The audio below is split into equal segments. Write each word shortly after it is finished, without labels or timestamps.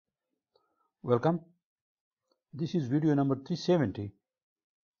Welcome. This is video number 370,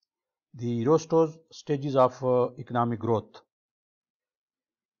 the Rostow's stages of economic growth.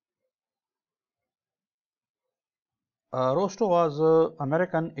 Rostow was an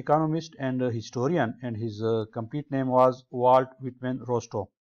American economist and historian, and his complete name was Walt Whitman Rostow.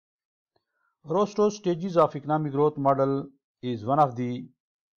 Rostow's stages of economic growth model is one of the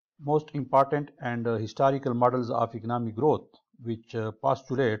most important and historical models of economic growth, which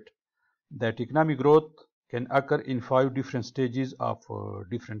postulate that economic growth can occur in 5 different stages of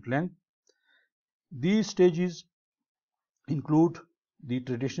different length. These stages include the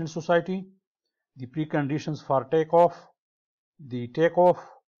traditional society, the preconditions for takeoff, the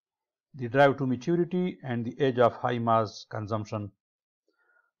drive to maturity, and the age of high mass consumption.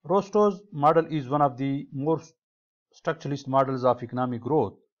 Rostow's model is one of the more structuralist models of economic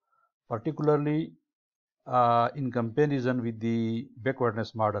growth, particularly in comparison with the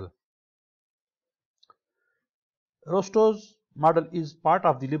backwardness model. Rostow's model is part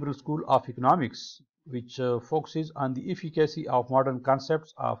of the liberal school of economics, which focuses on the efficacy of modern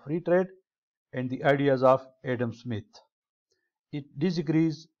concepts of free trade and the ideas of Adam Smith. It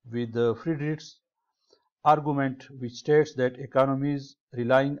disagrees with Friedrich's argument, which states that economies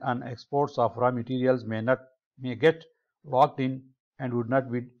relying on exports of raw materials may get locked in and would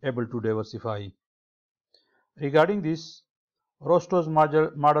not be able to diversify. Regarding this, Rostow's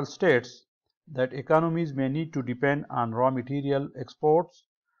model states that economies may need to depend on raw material exports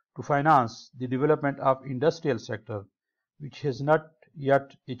to finance the development of industrial sector, which has not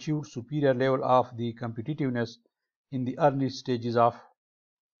yet achieved superior level of the competitiveness in the early stages of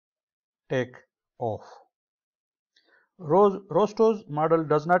take-off. Rostow's model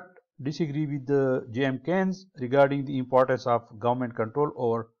does not disagree with J.M. Keynes regarding the importance of government control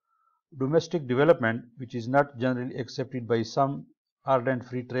over domestic development, which is not generally accepted by some ardent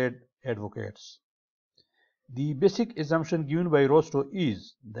free trade advocates. The basic assumption given by Rostow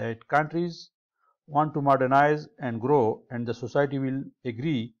is that countries want to modernize and grow, and the society will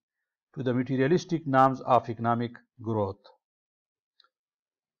agree to the materialistic norms of economic growth.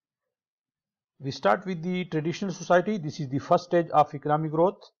 We start with the traditional society. This is the first stage of economic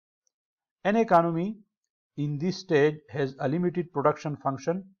growth. An economy in this stage has a limited production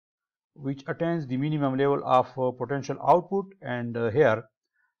function which attains the minimum level of potential output, and here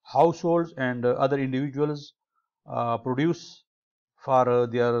households and other individuals produce for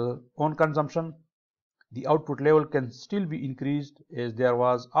their own consumption. The output level can still be increased, as there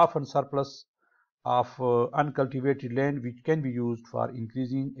was often surplus of uncultivated land which can be used for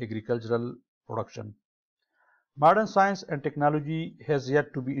increasing agricultural production. Modern science and technology has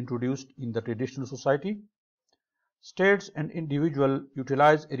yet to be introduced in the traditional society. States and individuals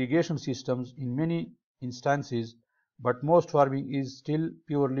utilize irrigation systems in many instances, but most farming is still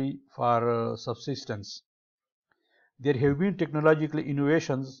purely for subsistence. There have been technological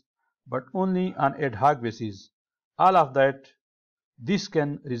innovations, but only on ad hoc basis. All of this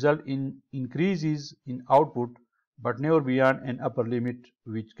can result in increases in output, but never beyond an upper limit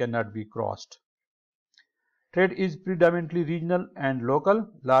which cannot be crossed. Trade is predominantly regional and local,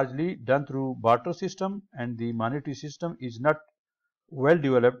 largely done through barter system, and the monetary system is not well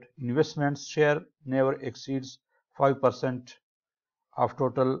developed. Investments share never exceeds 5% of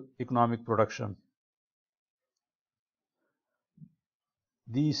total economic production.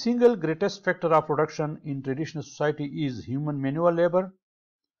 The single greatest factor of production in traditional society is human manual labor.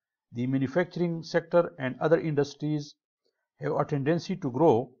 The manufacturing sector and other industries have a tendency to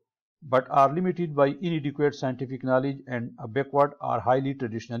grow, but are limited by inadequate scientific knowledge and a backward or highly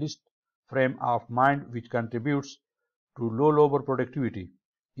traditionalist frame of mind, which contributes to low labor productivity.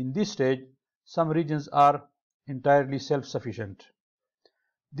 In this stage, some regions are entirely self-sufficient.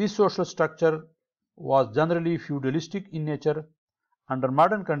 This social structure was generally feudalistic in nature. Under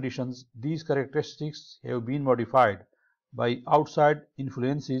modern conditions, these characteristics have been modified by outside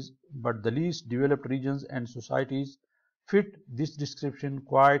influences, but the least developed regions and societies fit this description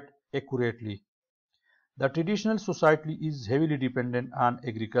quite accurately. The traditional society is heavily dependent on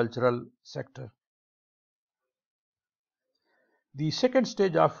agricultural sector. The second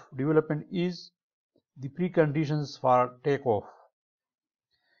stage of development is the preconditions for takeoff.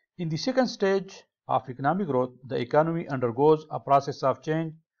 In the second stage of economic growth, the economy undergoes a process of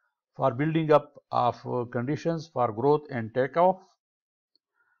change for building up of conditions for growth and takeoff.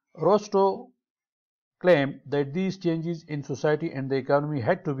 Rostow claimed that these changes in society and the economy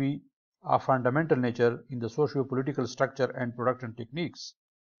had to be of fundamental nature in the socio-political structure and production techniques.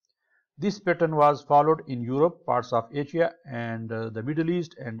 This pattern was followed in Europe, parts of Asia, and the Middle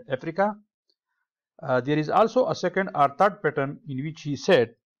East and Africa. There is also a second or third pattern in which he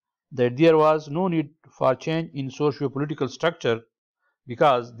said that there was no need for change in socio-political structure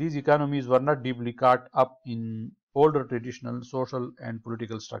because these economies were not deeply caught up in older traditional social and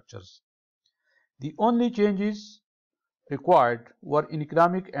political structures. The only changes required were in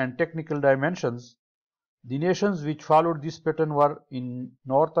economic and technical dimensions. The nations which followed this pattern were in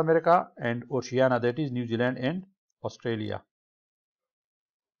North America and Oceania, that is New Zealand and Australia.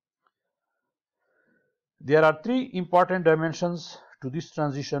 There are three important dimensions to this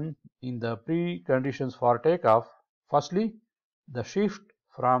transition in the preconditions for takeoff. Firstly, the shift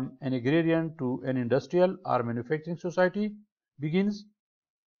from an agrarian to an industrial or manufacturing society begins.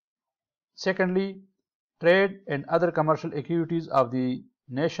 Secondly, trade and other commercial activities of the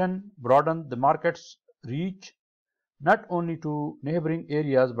nation broaden the market's reach not only to neighboring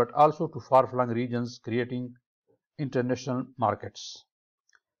areas but also to far-flung regions, creating international markets.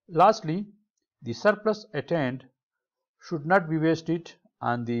 Lastly, the surplus attained should not be wasted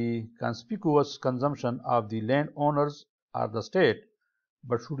on the conspicuous consumption of the landowners or the state,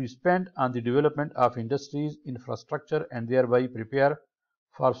 but should be spent on the development of industries, infrastructure, and thereby prepare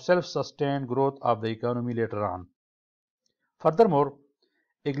for self-sustained growth of the economy later on. Furthermore,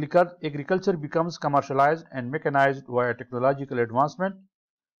 agriculture becomes commercialized and mechanized via technological advancement,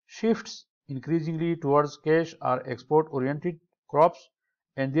 shifts increasingly towards cash or export-oriented crops,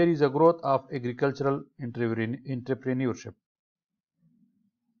 and there is a growth of agricultural entrepreneurship.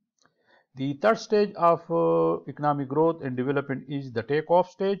 The third stage of economic growth and development is the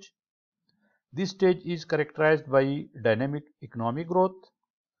takeoff stage. This stage is characterized by dynamic economic growth.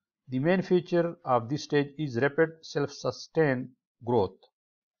 The main feature of this stage is rapid self-sustained growth.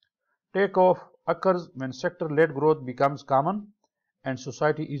 Takeoff occurs when sector-led growth becomes common and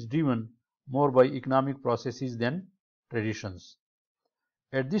society is driven more by economic processes than traditions.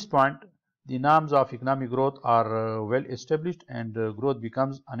 At this point, the norms of economic growth are well established and growth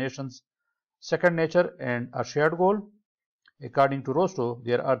becomes a nation's second nature and a shared goal. According to Rostow,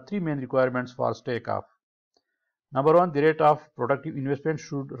 there are three main requirements for takeoff. Number one, the rate of productive investment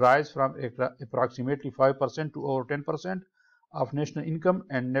should rise from approximately 5% to over 10% of national income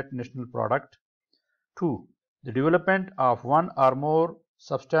and net national product. Two, the development of one or more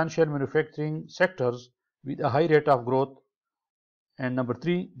substantial manufacturing sectors with a high rate of growth. And number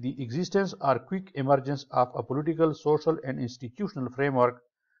three, the existence or quick emergence of a political, social, and institutional framework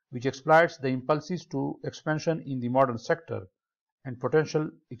which exploits the impulses to expansion in the modern sector and potential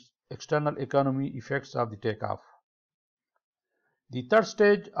external economy effects of the takeoff. The third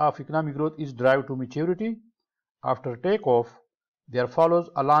stage of economic growth is drive to maturity. After takeoff, there follows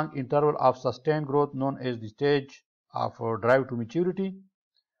a long interval of sustained growth known as the stage of drive to maturity.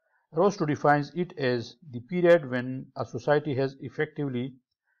 Rostow defines it as the period when a society has effectively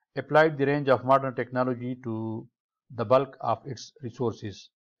applied the range of modern technology to the bulk of its resources.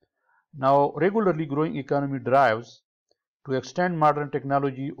 Now, regularly growing economy drives to extend modern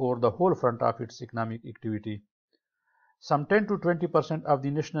technology over the whole front of its economic activity. Some 10 to 20% of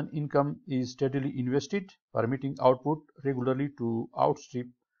the national income is steadily invested, permitting output regularly to outstrip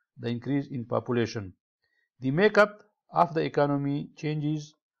the increase in population. The makeup of the economy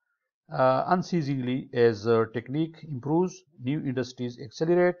changes unceasingly as technique improves, new industries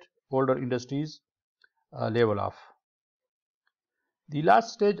accelerate, older industries level off. The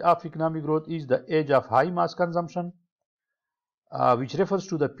last stage of economic growth is the age of high mass consumption, which refers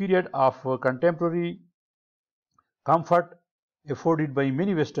to the period of contemporary comfort afforded by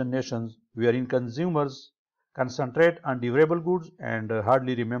many Western nations, wherein consumers concentrate on durable goods and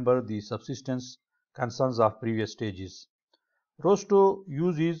hardly remember the subsistence concerns of previous stages. Rostow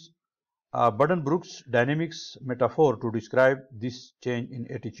uses Buddenbrook's dynamics metaphor to describe this change in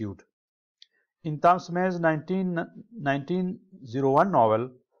attitude. In Thomas May's 1901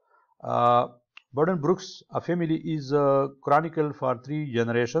 novel, Buddenbrook's A Family is a chronicle for three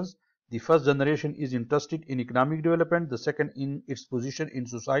generations. The first generation is interested in economic development, the second in its position in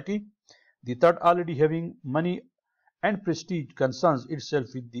society, the third already having money and prestige concerns itself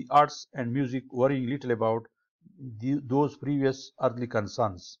with the arts and music, worrying little about those previous earthly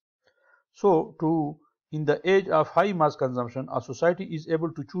concerns. So, in the age of high mass consumption, a society is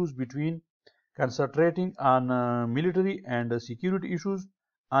able to choose between concentrating on military and security issues,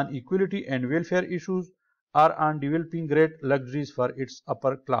 on equality and welfare issues, or on developing great luxuries for its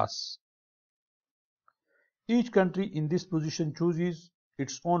upper class. Each country in this position chooses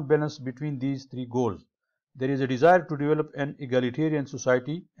its own balance between these three goals. There is a desire to develop an egalitarian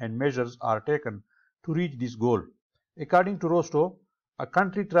society, and measures are taken to reach this goal. According to Rostow, a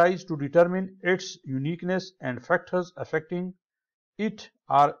country tries to determine its uniqueness and factors affecting it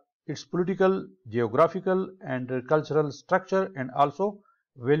are its political, geographical, and cultural structure, and also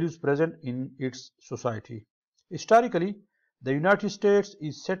values present in its society. Historically, the United States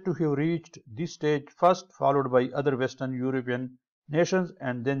is said to have reached this stage first, followed by other Western European nations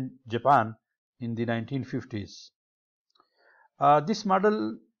and then Japan in the 1950s. This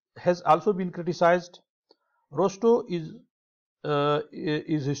model has also been criticized. Rostow is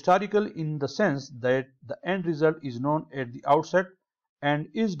historical in the sense that the end result is known at the outset and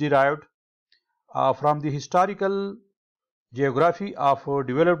is derived from the historical geography of a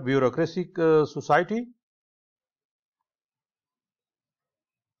developed bureaucratic society.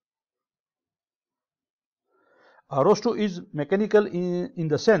 Rostow is mechanical in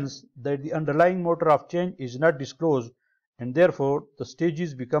the sense that the underlying motor of change is not disclosed, and therefore the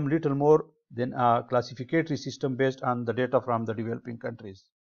stages become little more than a classificatory system based on the data from the developing countries.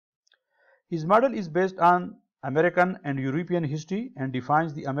 His model is based on American and European history and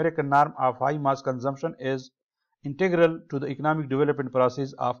defines the American norm of high mass consumption as integral to the economic development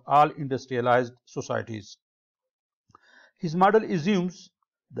process of all industrialized societies. His model assumes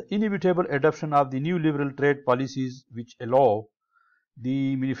the inevitable adoption of the new liberal trade policies which allow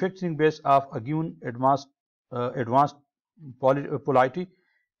the manufacturing base of a given advanced polity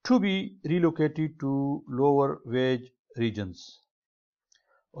to be relocated to lower wage regions.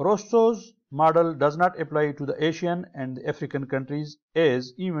 Rostow's model does not apply to the Asian and the African countries,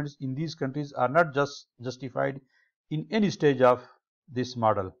 as events in these countries are not justified in any stage of this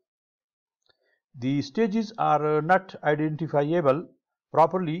model. The stages are not identifiable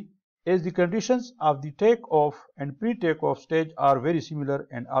properly, as the conditions of the take-off and pre-take-off stage are very similar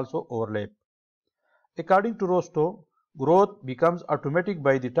and also overlap. According to Rostow, growth becomes automatic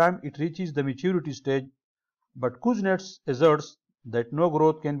by the time it reaches the maturity stage, but Kuznets asserts that no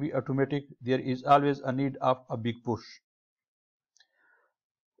growth can be automatic, there is always a need of a big push.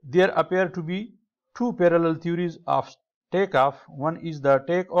 There appear to be two parallel theories of takeoff. One is the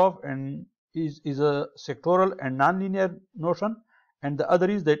takeoff and is a sectoral and nonlinear notion, and the other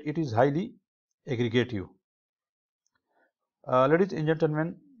is that it is highly aggregative. Ladies and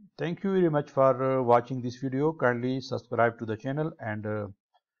gentlemen, thank you very much for watching this video. Kindly subscribe to the channel and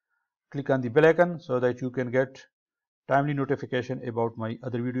click on the bell icon so that you can get timely notification about my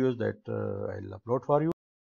other videos that I'll upload for you.